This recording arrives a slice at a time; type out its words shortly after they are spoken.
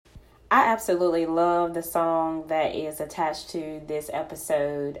I absolutely love the song that is attached to this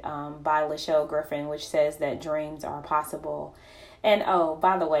episode by Lachelle Griffin, which says that dreams are possible. And oh,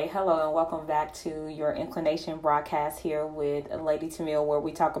 by the way, hello and welcome back to your Inclination broadcast here with Lady Tamil, where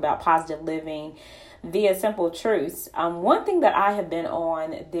we talk about positive living via simple truths. One thing that I have been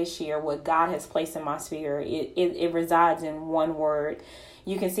on this year, what God has placed in my sphere, it resides in one word.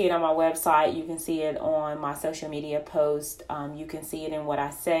 You can see it on my website. You can see it on my social media posts. You can see it in what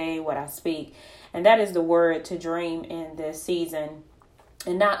I say, what I speak. And that is the word to dream in this season.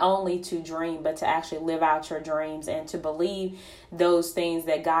 And not only to dream, but to actually live out your dreams and to believe those things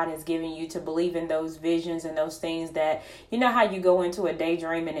that God has given you, to believe in those visions and those things that, you know, how you go into a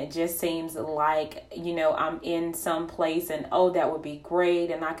daydream and it just seems like, you know, I'm in some place and, oh, that would be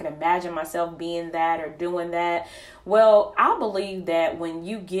great. And I can imagine myself being that or doing that. Well, I believe that when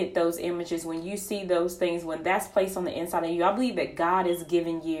you get those images, when you see those things, when that's placed on the inside of you, I believe that God is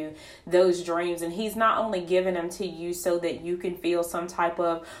giving you those dreams. And he's not only giving them to you so that you can feel some type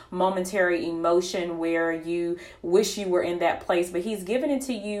of momentary emotion where you wish you were in that place, but he's giving it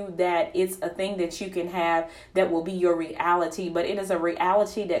to you that it's a thing that you can have that will be your reality. But it is a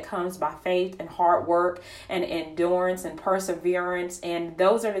reality that comes by faith and hard work and endurance and perseverance. And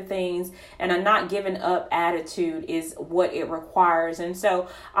those are the things, and a not giving up attitude is what it requires. And so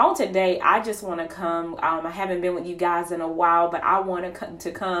on today, I just want to come. I haven't been with you guys in a while, but I want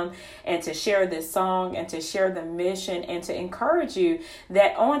to come and to share this song and to share the mission and to encourage you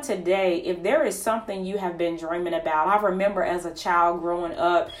that on today, if there is something you have been dreaming about. I remember as a child growing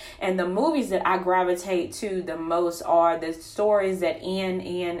up, and the movies that I gravitate to the most are the stories that end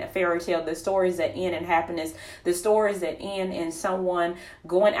in a fairy tale, the stories that end in happiness, the stories that end in someone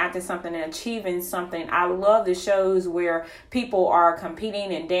going after something and achieving something. I love the shows where people are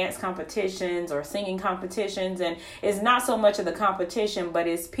competing in dance competitions or singing competitions, and it's not so much of the competition, but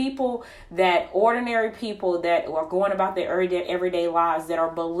it's people, that ordinary people that are going about their everyday lives, that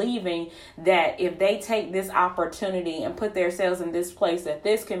are believing that if they take this opportunity and put themselves in this place, that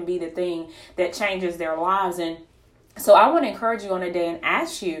this can be the thing that changes their lives. And so I want to encourage you on a day and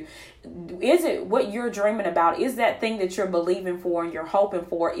ask you, is it what you're dreaming about? Is that thing that you're believing for and you're hoping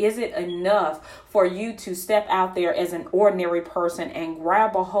for? Is it enough for you to step out there as an ordinary person and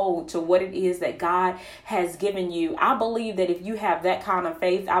grab a hold to what it is that God has given you? I believe that if you have that kind of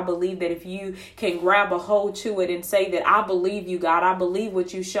faith, I believe that if you can grab a hold to it and say that I believe you, God, I believe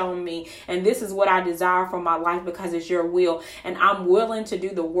what you've shown me, and this is what I desire for my life because it's your will, and I'm willing to do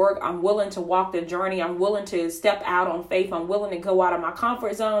the work, I'm willing to walk the journey, I'm willing to step out on faith, I'm willing to go out of my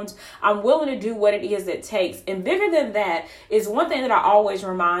comfort zones, I'm willing to do what it is it takes. And bigger than that is one thing that I always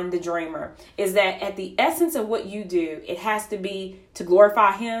remind the dreamer is that at the essence of what you do, it has to be to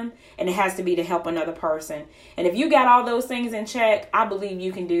glorify him, and it has to be to help another person. And if you got all those things in check, I believe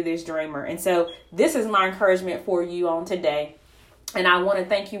you can do this, dreamer. And so this is my encouragement for you on today. And I want to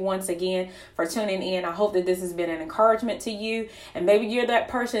thank you once again for tuning in. I hope that this has been an encouragement to you. And maybe you're that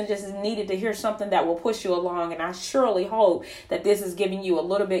person just needed to hear something that will push you along. And I surely hope that this is giving you a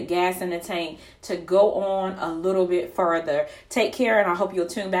little bit gas in the tank to go on a little bit further. Take care, and I hope you'll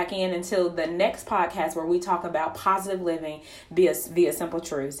tune back in until the next podcast where we talk about positive living via simple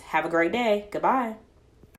truths. Have a great day. Goodbye.